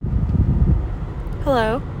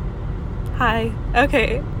Hello. Hi.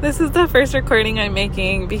 Okay, this is the first recording I'm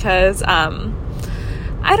making because, I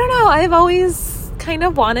don't know, I've always kind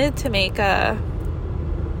of wanted to make a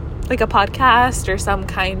podcast or some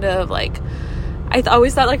kind of,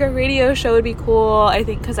 always thought, a radio show would be cool, I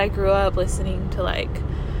think, because I grew up listening to,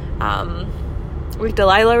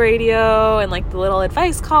 Delilah Radio and, the little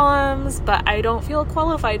advice columns, but I don't feel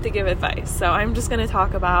qualified to give advice, so I'm just going to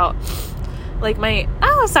talk about,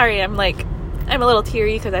 I'm a little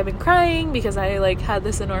teary because I've been crying because I had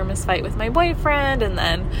this enormous fight with my boyfriend, and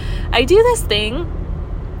then I do this thing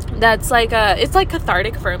that's it's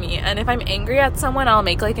cathartic for me, and if I'm angry at someone, I'll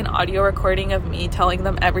make an audio recording of me telling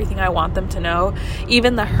them everything I want them to know,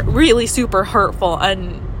 even the really super hurtful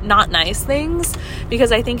and not nice things,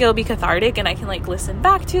 because I think it'll be cathartic and I can listen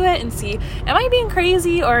back to it and see, am I being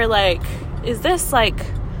crazy, or is this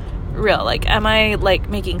real, am I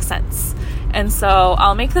making sense? And so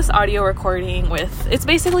I'll make this audio recording with, it's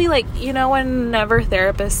basically whenever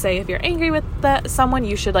therapists say if you're angry with someone,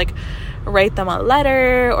 you should write them a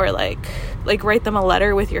letter, or write them a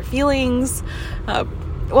letter with your feelings.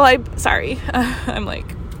 I'm sorry. I'm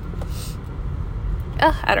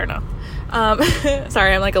I don't know.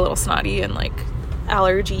 Sorry, I'm a little snotty and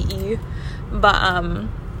allergy-y.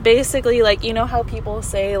 But basically, how people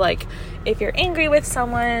say if you're angry with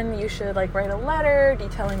someone, you should write a letter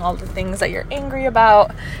detailing all the things that you're angry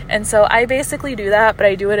about. And so I basically do that, but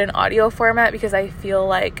I do it in audio format because I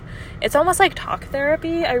feel it's almost like talk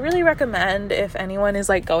therapy. I really recommend, if anyone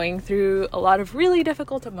is going through a lot of really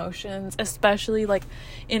difficult emotions, especially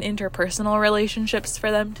in interpersonal relationships,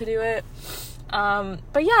 for them to do it.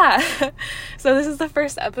 But yeah, so this is the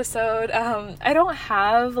first episode. I don't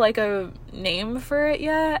have a name for it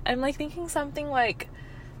yet. I'm thinking something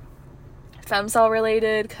femcel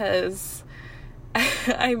related, because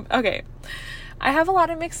I have a lot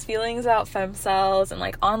of mixed feelings about femcels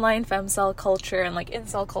and online femcel culture and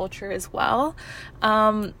incel culture as well.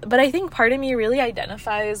 But I think part of me really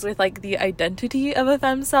identifies with the identity of a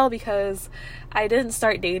femcel, because I didn't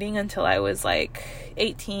start dating until I was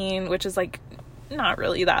 18, which is not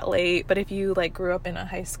really that late. But if you grew up in a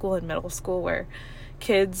high school and middle school where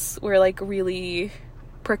kids were really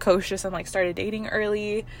precocious and started dating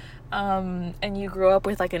early, and you grew up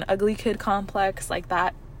with an ugly kid complex,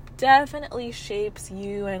 that definitely shapes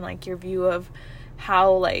you and your view of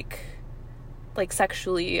how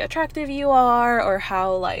sexually attractive you are, or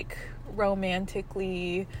how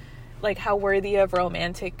romantically how worthy of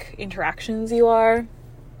romantic interactions you are.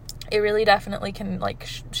 It really definitely can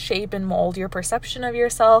shape and mold your perception of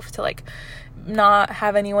yourself to not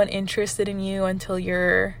have anyone interested in you until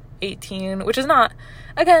you're 18, which is not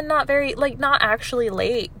very not actually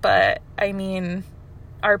late, but I mean,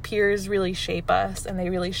 our peers really shape us, and they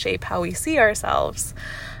really shape how we see ourselves,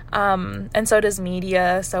 and so does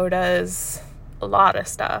media, so does a lot of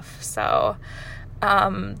stuff. So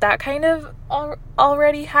that kind of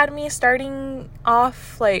already had me starting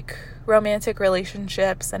off romantic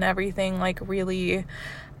relationships and everything really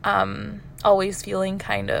always feeling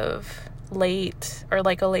kind of late, or a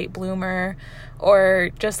late bloomer, or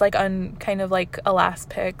just kind of a last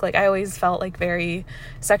pick. I always felt very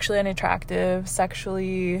sexually unattractive,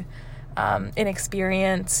 sexually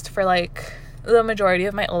inexperienced for the majority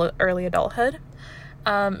of my early adulthood.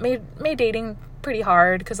 Made dating pretty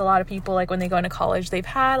hard, because a lot of people when they go into college, they've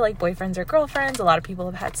had boyfriends or girlfriends. A lot of people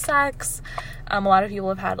have had sex. A lot of people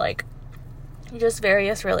have had just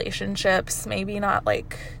various relationships, maybe not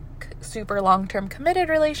super long-term committed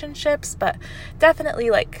relationships, but definitely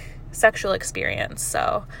sexual experience.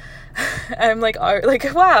 So I'm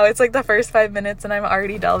wow, it's the first 5 minutes and I'm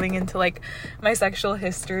already delving into my sexual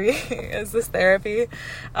history. Is this therapy?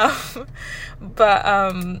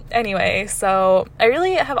 Anyway, so I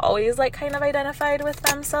really have always kind of identified with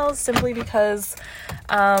femcels, simply because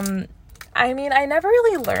I never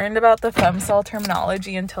really learned about the femcel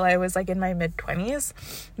terminology until I was in my mid-20s,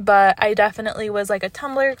 but I definitely was a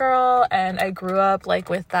Tumblr girl, and I grew up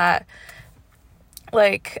with that.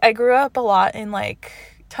 I grew up a lot in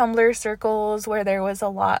Tumblr circles where there was a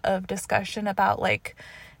lot of discussion about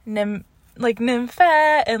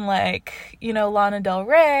Nymphette and Lana Del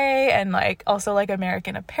Rey, and also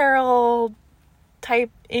American Apparel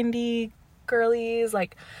type indie girlies, what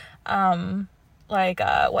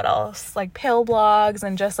else, pale blogs,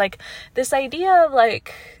 and just this idea of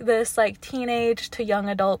this teenage to young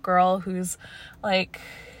adult girl who's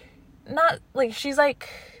not she's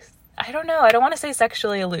I don't know, I don't want to say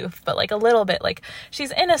sexually aloof, but like a little bit, like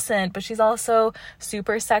she's innocent, but she's also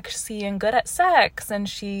super sexy and good at sex, and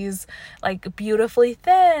she's like beautifully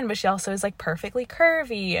thin, but she also is like perfectly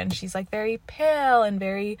curvy, and she's like very pale and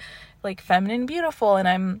very like feminine, beautiful, and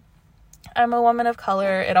I'm a woman of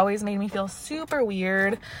color. It always made me feel super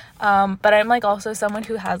weird, but I'm like also someone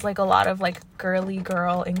who has like a lot of like girly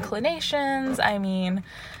girl inclinations. I mean,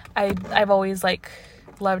 I've always like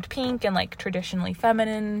loved pink and like traditionally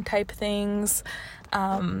feminine type things,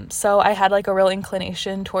 so I had like a real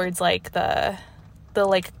inclination towards like the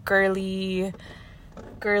like girly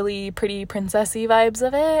pretty princessy vibes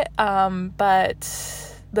of it, but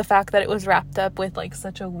the fact that it was wrapped up with like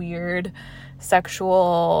such a weird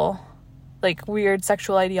sexual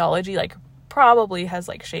ideology like probably has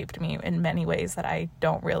like shaped me in many ways that I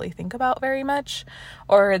don't really think about very much,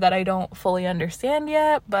 or that I don't fully understand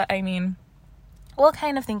yet. But I mean, we'll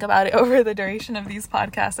kind of think about it over the duration of these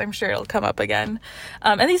podcasts. I'm sure it'll come up again.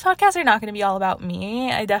 And these podcasts are not going to be all about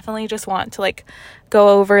me. I definitely just want to like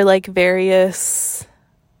go over like various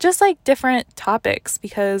just like different topics,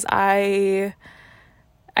 because I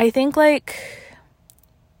think like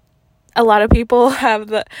a lot of people I've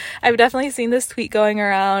definitely seen this tweet going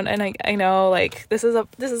around, and I know like this is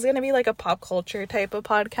going to be like a pop culture type of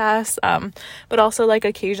podcast, but also like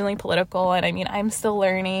occasionally political. And I mean, I'm still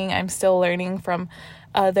learning from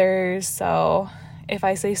others, so if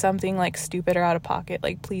I say something like stupid or out of pocket,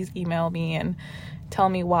 like please email me and tell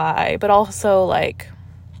me why. But also like,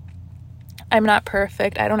 I'm not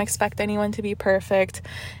perfect. I don't expect anyone to be perfect,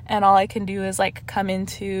 and all I can do is like come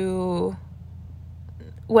into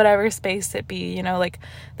whatever space it be, you know, like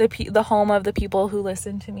the home of the people who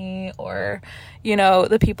listen to me, or, you know,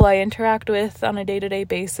 the people I interact with on a day-to-day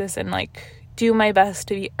basis, and like do my best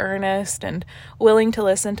to be earnest and willing to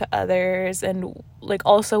listen to others, and like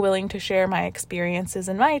also willing to share my experiences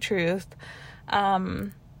and my truth.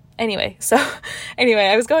 Anyway,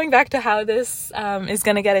 I was going back to how this is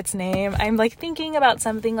gonna get its name. I'm like thinking about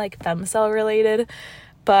something like femcel related,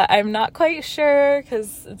 but I'm not quite sure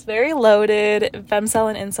because it's very loaded.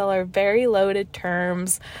 Femcel and incel are very loaded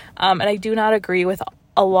terms, and I do not agree with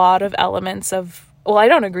a lot of elements of, well, I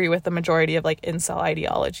don't agree with the majority of like incel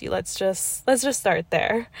ideology. Let's just start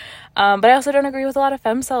there. But I also don't agree with a lot of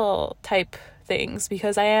femcel type things,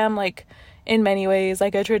 because I am like in many ways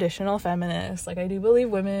like a traditional feminist. Like I do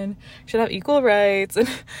believe women should have equal rights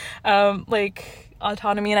and like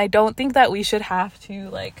autonomy, and I don't think that we should have to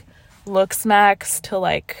like look smacks to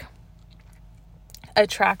like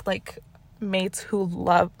attract like mates,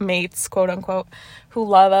 quote unquote, who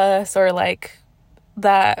love us, or like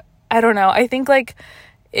that. I don't know. I think like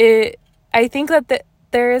I think that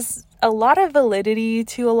there is a lot of validity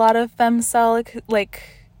to a lot of femcel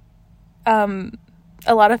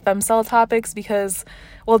a lot of femcel topics, because,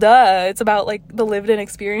 well, duh, it's about like the lived-in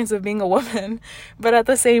experience of being a woman. But at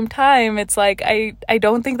the same time, it's like I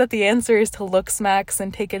don't think that the answer is to look smacks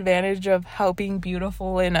and take advantage of how being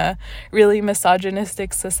beautiful in a really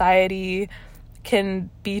misogynistic society can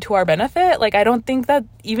be to our benefit. Like I don't think that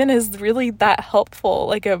even is really that helpful,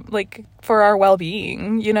 like for our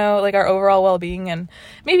well-being, you know, like our overall well-being, and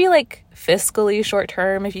maybe like fiscally short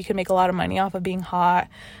term if you can make a lot of money off of being hot,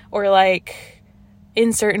 or like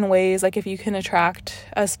in certain ways, like if you can attract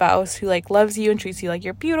a spouse who like loves you and treats you like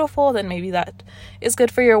you're beautiful, then maybe that is good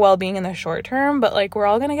for your well-being in the short term. But like we're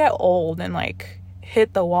all gonna get old and like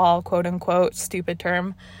hit the wall, quote unquote, stupid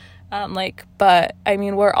term, but I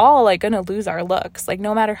mean, we're all like gonna lose our looks. Like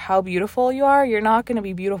no matter how beautiful you are, you're not gonna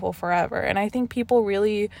be beautiful forever. And I think people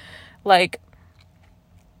really like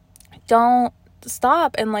don't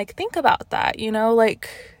stop and like think about that, you know, like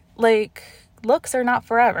looks are not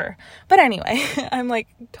forever. But anyway, I'm like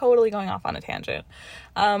totally going off on a tangent.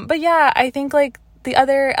 But yeah, I think like the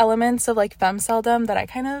other elements of like femceldom that I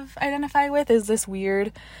kind of identify with is this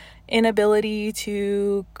weird inability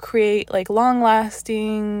to create like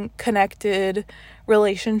long-lasting connected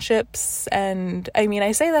relationships. And I mean,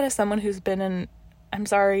 I say that as someone who's been in, I'm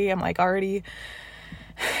sorry, I'm like already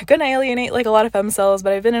gonna alienate like a lot of femcels,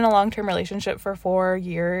 but I've been in a long-term relationship for 4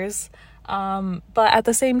 years. But at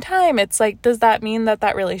the same time, it's like, does that mean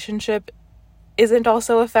that relationship isn't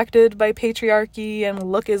also affected by patriarchy and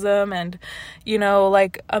lookism and, you know,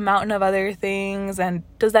 like a mountain of other things? And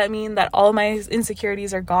does that mean that all my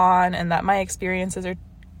insecurities are gone and that my experiences are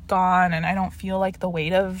gone and I don't feel like the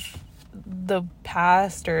weight of the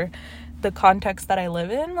past or the context that I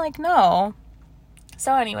live in? Like, no.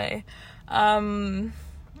 So anyway,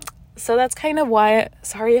 so that's kind of why,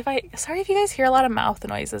 sorry if you guys hear a lot of mouth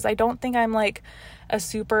noises. I don't think I'm like a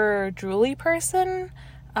super drooly person.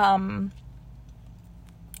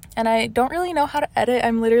 and I don't really know how to edit.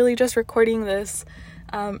 I'm literally just recording this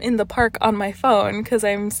in the park on my phone because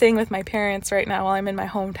I'm staying with my parents right now while I'm in my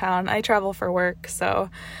hometown. I travel for work, so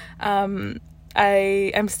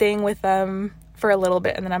I am staying with them for a little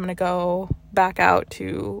bit, and then I'm gonna go back out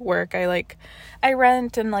to work. I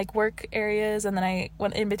rent and like work areas, and then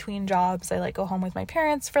when in between jobs I like go home with my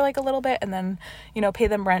parents for like a little bit, and then pay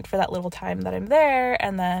them rent for that little time that I'm there,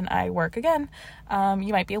 and then I work again.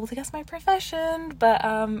 You might be able to guess my profession, but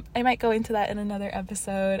I might go into that in another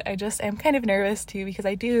episode. I just am kind of nervous too because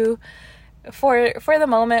I do for the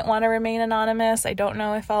moment want to remain anonymous. I don't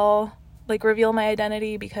know if I'll like reveal my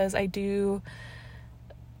identity because I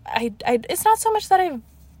it's not so much that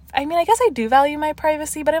I guess I do value my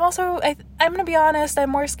privacy, but I'm gonna be honest, I'm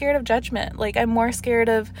more scared of judgment. Like, I'm more scared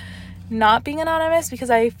of not being anonymous because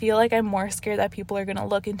I feel like I'm more scared that people are gonna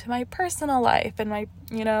look into my personal life and my,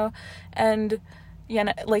 and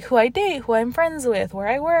like who I date, who I'm friends with, where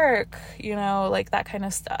I work, like that kind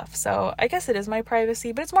of stuff. So I guess it is my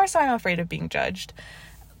privacy, but it's more so I'm afraid of being judged.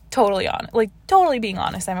 Totally being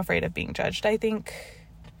honest, I'm afraid of being judged. I think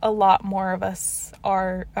a lot more of us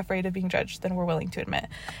are afraid of being judged than we're willing to admit.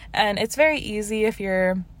 And it's very easy if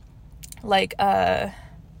you're like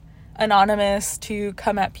anonymous to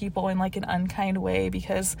come at people in like an unkind way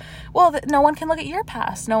because, well, no one can look at your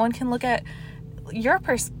past. No one can look at your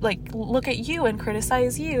look at you and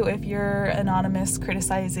criticize you if you're anonymous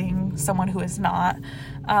criticizing someone who is not.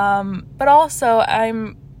 But also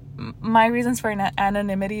my reasons for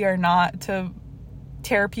anonymity are not to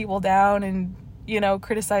tear people down and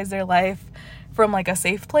criticize their life from like a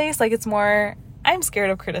safe place. Like, it's more, I'm scared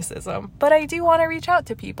of criticism, but I do want to reach out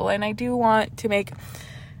to people, and I do want to make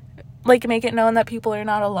it known that people are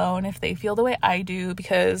not alone if they feel the way I do,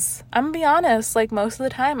 because I'm gonna be honest, like most of the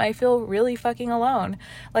time I feel really fucking alone.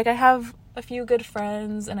 Like, I have a few good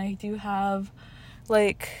friends, and I do have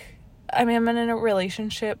I'm in a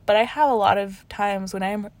relationship, but I have a lot of times when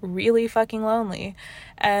I'm really fucking lonely,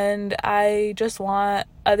 and I just want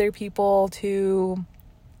other people to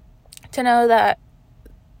know that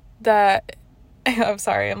I'm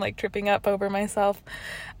sorry, I'm like tripping up over myself.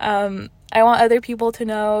 I want other people to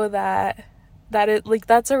know that it like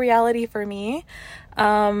that's a reality for me.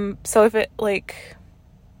 So if it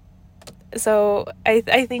so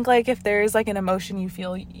I think like if there's like an emotion you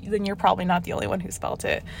feel, then you're probably not the only one who's felt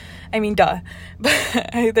it. I mean, duh.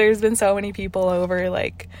 But there's been so many people over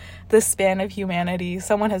like the span of humanity.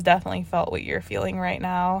 Someone has definitely felt what you're feeling right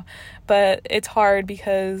now. But it's hard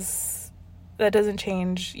because that doesn't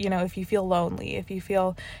change, if you feel lonely, if you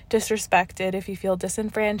feel disrespected, if you feel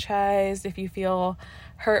disenfranchised, if you feel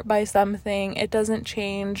hurt by something, it doesn't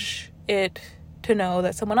change it to know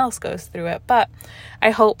that someone else goes through it. But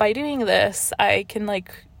I hope by doing this I can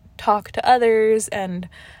like talk to others and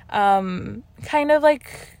kind of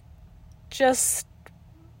like just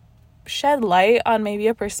shed light on maybe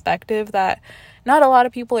a perspective that not a lot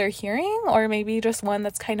of people are hearing, or maybe just one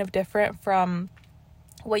that's kind of different from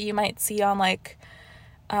what you might see on like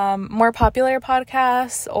more popular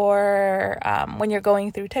podcasts, or when you're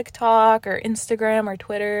going through TikTok or Instagram or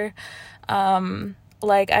Twitter.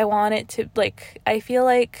 Like, I want it to, like, I feel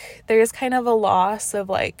like there's kind of a loss of,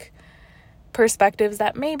 like, perspectives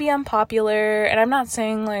that may be unpopular, and I'm not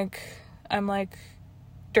saying, like, I'm, like,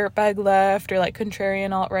 dirtbag left or, like,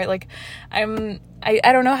 contrarian alt-right. Like, I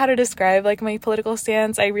don't know how to describe, like, my political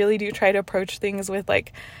stance. I really do try to approach things with,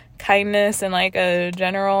 like, kindness and, like, a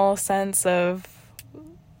general sense of,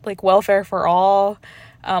 like, welfare for all.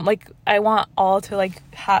 Like, I want all to, like,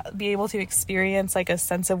 be able to experience, like, a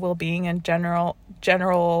sense of well-being and general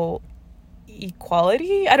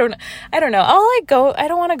equality. I don't know. I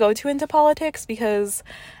don't want to go too into politics because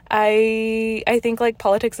I think, like,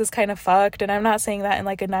 politics is kind of fucked, and I'm not saying that in,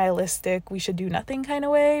 like, a nihilistic, we should do nothing kind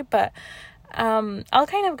of way, but, I'll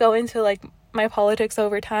kind of go into, like, my politics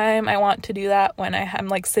over time. I want to do that when I'm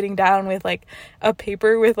like sitting down with like a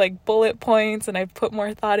paper with like bullet points and I've put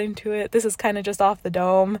more thought into it. This is kind of just off the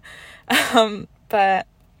dome. But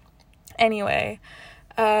anyway,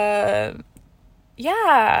 yeah,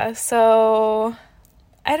 so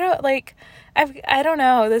I don't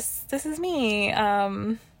know, this is me.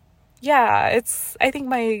 Yeah, I think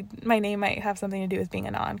my name might have something to do with being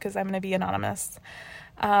anon, because I'm going to be anonymous.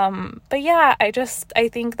 But yeah, I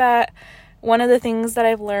think that one of the things that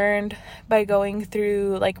I've learned by going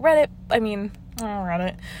through like Reddit, I know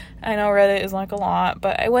Reddit is like a lot,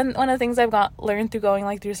 but one of the things I've learned through going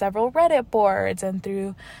like through several Reddit boards and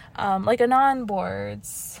through like anon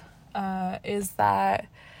boards is that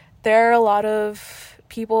there are a lot of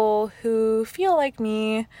people who feel like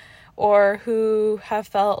me, or who have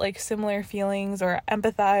felt like similar feelings or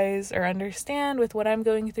empathize or understand with what I'm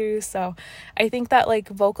going through. So I think that like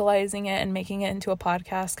vocalizing it and making it into a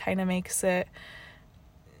podcast kind of makes it,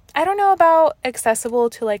 I don't know about accessible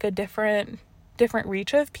to like a different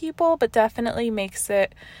reach of people, but definitely makes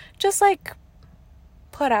it just like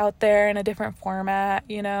put out there in a different format,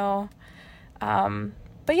 you know.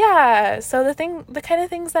 But yeah, so the kind of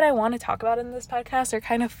things that I want to talk about in this podcast are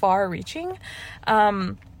kind of far reaching.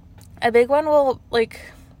 A big one will like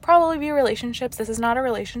probably be relationships. This is not a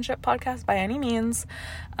relationship podcast by any means.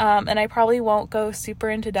 And I probably won't go super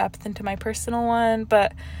into depth into my personal one,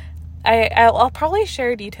 but I'll probably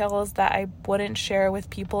share details that I wouldn't share with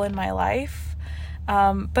people in my life.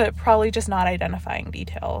 But probably just not identifying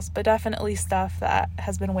details, but definitely stuff that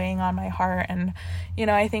has been weighing on my heart. And, you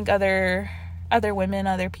know, I think other women,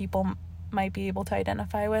 other people might be able to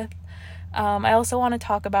identify with. I also want to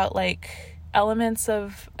talk about like elements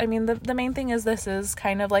of, I mean, the main thing is this is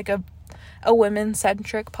kind of like a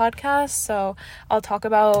women-centric podcast. So I'll talk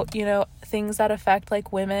about, you know, things that affect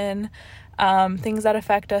like women, things that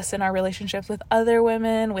affect us in our relationships with other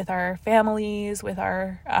women, with our families, with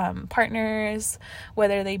our partners,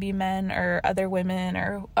 whether they be men or other women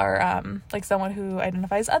or like someone who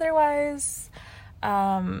identifies otherwise.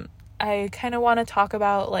 I kind of want to talk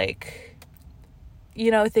about like, you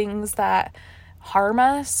know, things that harm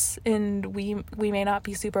us and we may not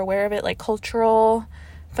be super aware of it, like cultural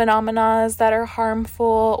phenomena that are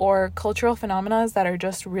harmful or cultural phenomena that are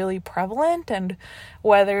just really prevalent, and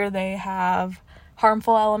whether they have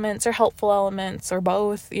harmful elements or helpful elements or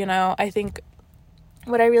both. You know, I think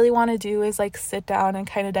what I really want to do is like sit down and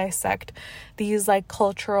kind of dissect these like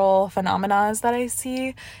cultural phenomena that I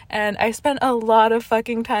see. And I spent a lot of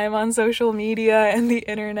fucking time on social media and the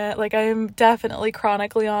internet. Like I am definitely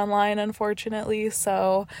chronically online, unfortunately.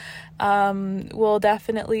 So we'll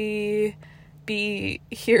definitely be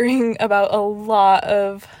hearing about a lot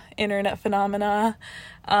of internet phenomena.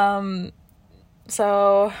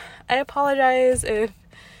 So I apologize if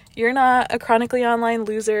you're not a chronically online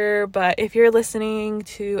loser, but if you're listening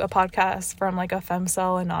to a podcast from like a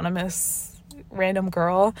femcel anonymous random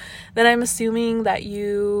girl, then I'm assuming that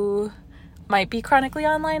you might be chronically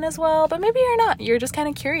online as well, but maybe you're not. You're just kind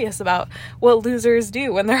of curious about what losers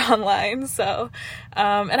do when they're online. So,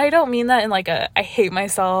 and I don't mean that in like I hate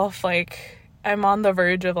myself, like I'm on the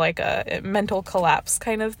verge of like a mental collapse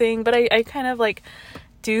kind of thing, but I kind of like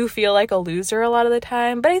do feel like a loser a lot of the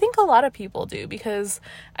time, but I think a lot of people do, because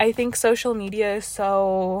I think social media is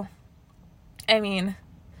so, I mean,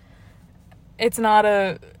 it's not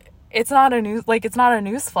a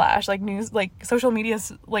news flash, like news, like social media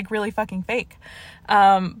is like really fucking fake.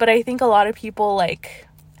 But I think a lot of people like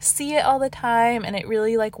see it all the time and it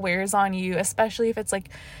really like wears on you, especially if it's like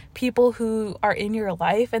people who are in your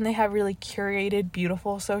life and they have really curated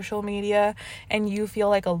beautiful social media and you feel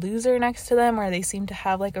like a loser next to them, or they seem to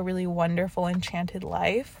have like a really wonderful enchanted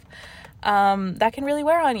life. That can really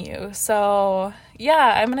wear on you. So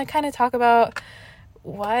yeah, I'm gonna kind of talk about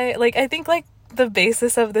why, like, I think like the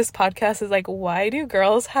basis of this podcast is like, why do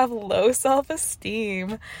girls have low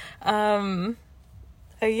self-esteem?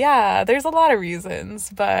 Yeah, there's a lot of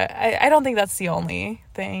reasons, but I don't think that's the only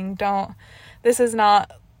thing. This is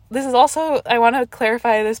also, I want to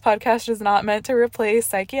clarify, this podcast is not meant to replace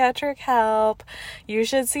psychiatric help. You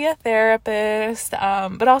should see a therapist.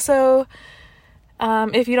 But also,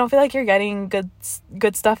 if you don't feel like you're getting good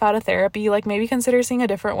stuff out of therapy, like maybe consider seeing a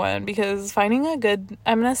different one, because finding I'm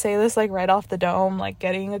going to say this like right off the dome, like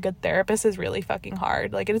getting a good therapist is really fucking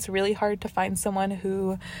hard. Like it's really hard to find someone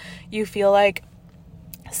who you feel like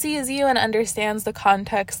sees you and understands the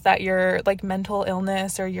context that your like mental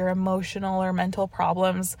illness or your emotional or mental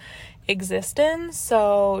problems exist in.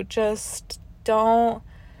 So just don't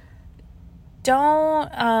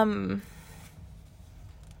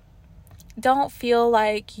feel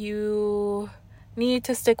like you need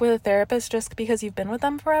to stick with a therapist just because you've been with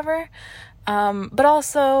them forever. But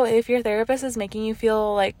also, if your therapist is making you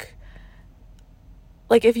feel like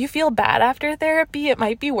if you feel bad after therapy, it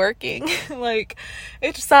might be working. Like,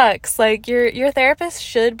 it sucks. Like, your therapist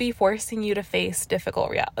should be forcing you to face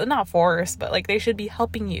difficult not force, but like they should be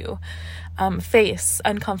helping you face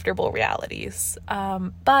uncomfortable realities.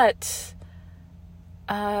 But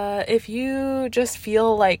if you just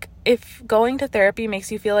feel like, if going to therapy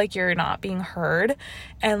makes you feel like you're not being heard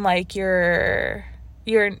and like you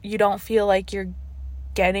don't feel like you're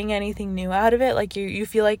getting anything new out of it, like you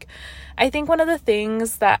feel like, I think one of the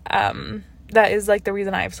things that is like the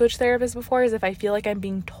reason I've switched therapists before is if I feel like I'm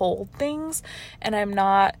being told things and I'm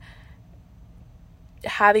not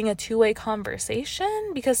having a two-way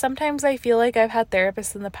conversation, because sometimes I feel like I've had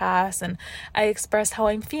therapists in the past and I express how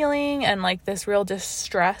I'm feeling and like this real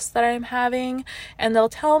distress that I'm having, and they'll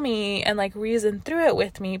tell me and like reason through it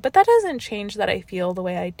with me, but that doesn't change that I feel the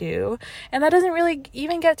way I do, and that doesn't really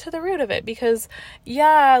even get to the root of it, because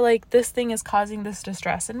yeah, like this thing is causing this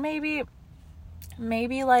distress, and maybe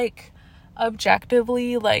like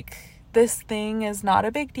objectively like this thing is not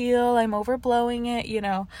a big deal, I'm overblowing it, you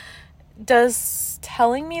know. Does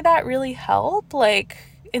telling me that really help? Like,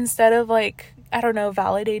 instead of like, I don't know,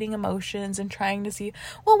 validating emotions and trying to see,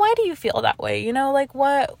 well, why do you feel that way? You know, like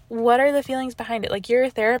what are the feelings behind it? Like, your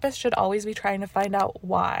therapist should always be trying to find out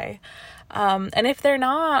why. And if they're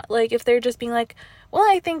not, like, if they're just being like, well,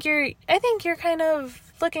 I think you're kind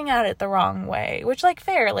of looking at it the wrong way, which, like,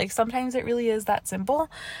 fair, like sometimes it really is that simple.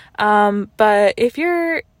 But if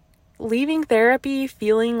you're leaving therapy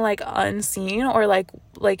feeling like unseen or like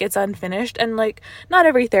it's unfinished, and like not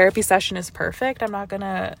every therapy session is perfect. I'm not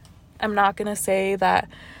gonna say that.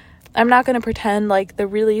 I'm not gonna pretend like the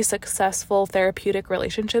really successful therapeutic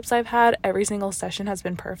relationships I've had, every single session has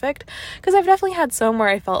been perfect, because I've definitely had some where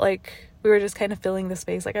I felt like we were just kind of filling the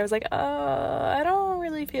space. Like I was like, I don't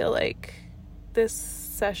really feel like this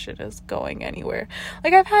session is going anywhere.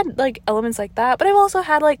 Like I've had like elements like that, but I've also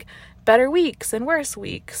had like better weeks and worse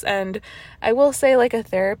weeks. And I will say, like, a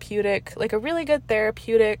really good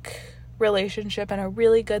therapeutic relationship and a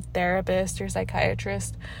really good therapist or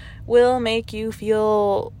psychiatrist will make you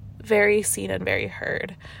feel very seen and very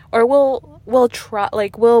heard, or will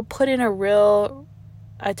put in a real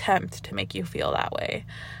attempt to make you feel that way.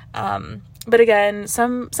 But again,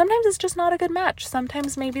 sometimes it's just not a good match.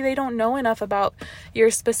 Sometimes maybe they don't know enough about your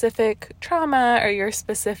specific trauma or your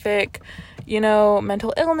specific, you know,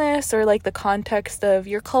 mental illness, or like the context of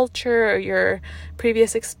your culture or your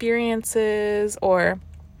previous experiences, or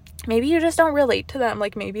maybe you just don't relate to them.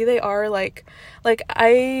 Like maybe they are like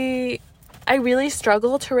I really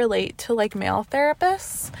struggle to relate to like male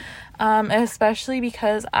therapists, especially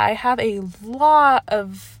because I have a lot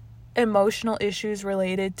of emotional issues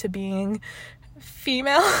related to being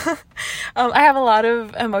female. I have a lot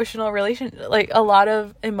of emotional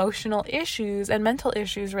issues and mental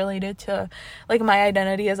issues related to like my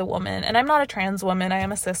identity as a woman. And I'm not a trans woman, I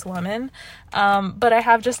am a cis woman. But I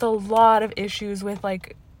have just a lot of issues with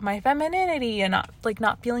like my femininity and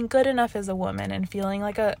not feeling good enough as a woman, and feeling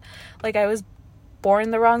like I was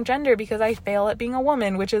born the wrong gender because I fail at being a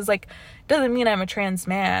woman, which is like, doesn't mean I'm a trans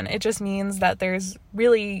man. It just means that there's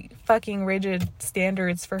really fucking rigid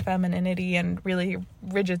standards for femininity and really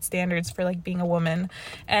rigid standards for like being a woman.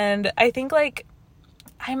 And I think like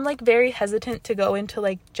I'm like very hesitant to go into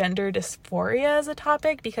like gender dysphoria as a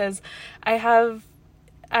topic, because I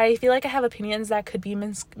feel like I have opinions that could be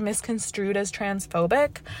misconstrued as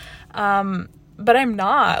transphobic. But I'm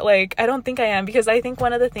not. Like, I don't think I am, because I think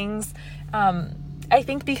one of the things, I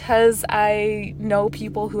think because I know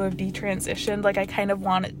people who have detransitioned, like I kind of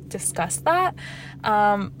want to discuss that.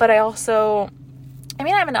 But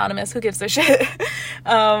I'm anonymous, who gives a shit?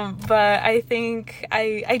 But I think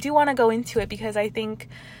I do want to go into it, because I think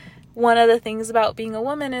one of the things about being a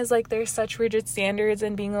woman is like there's such rigid standards,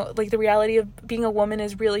 and being like the reality of being a woman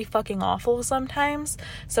is really fucking awful sometimes.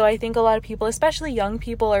 So I think a lot of people, especially young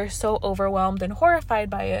people, are so overwhelmed and horrified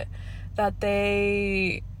by it that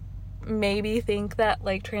they maybe think that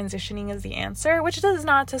like transitioning is the answer, which is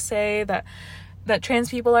not to say that trans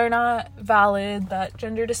people are not valid, that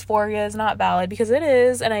gender dysphoria is not valid, because it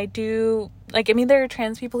is. And there are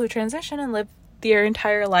trans people who transition and live their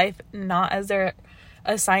entire life not as their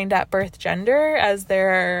assigned at birth gender, as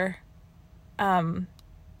their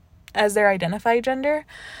identified gender.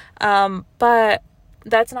 But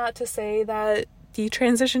that's not to say that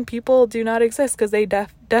detransitioned people do not exist, because they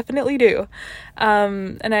definitely do.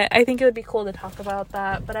 And I think it would be cool to talk about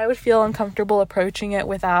that, but I would feel uncomfortable approaching it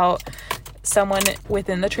without someone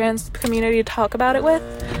within the trans community to talk about it with.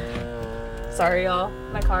 Sorry, y'all.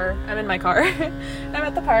 I'm in my car. I'm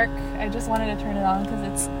at the park. I just wanted to turn it on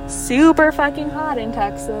because it's super fucking hot in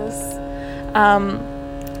Texas.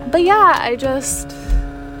 But yeah,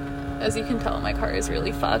 as you can tell, my car is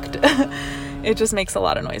really fucked. It just makes a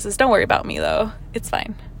lot of noises. Don't worry about me though. It's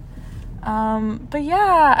fine. But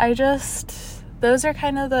yeah, those are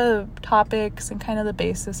kind of the topics and kind of the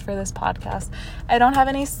basis for this podcast. I don't have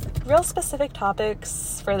any real specific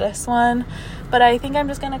topics for this one, but I think I'm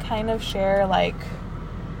just going to kind of share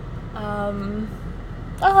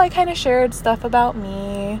I kind of shared stuff about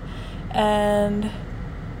me, and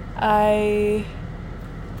I'm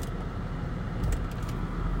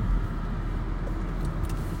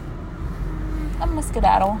gonna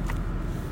skedaddle.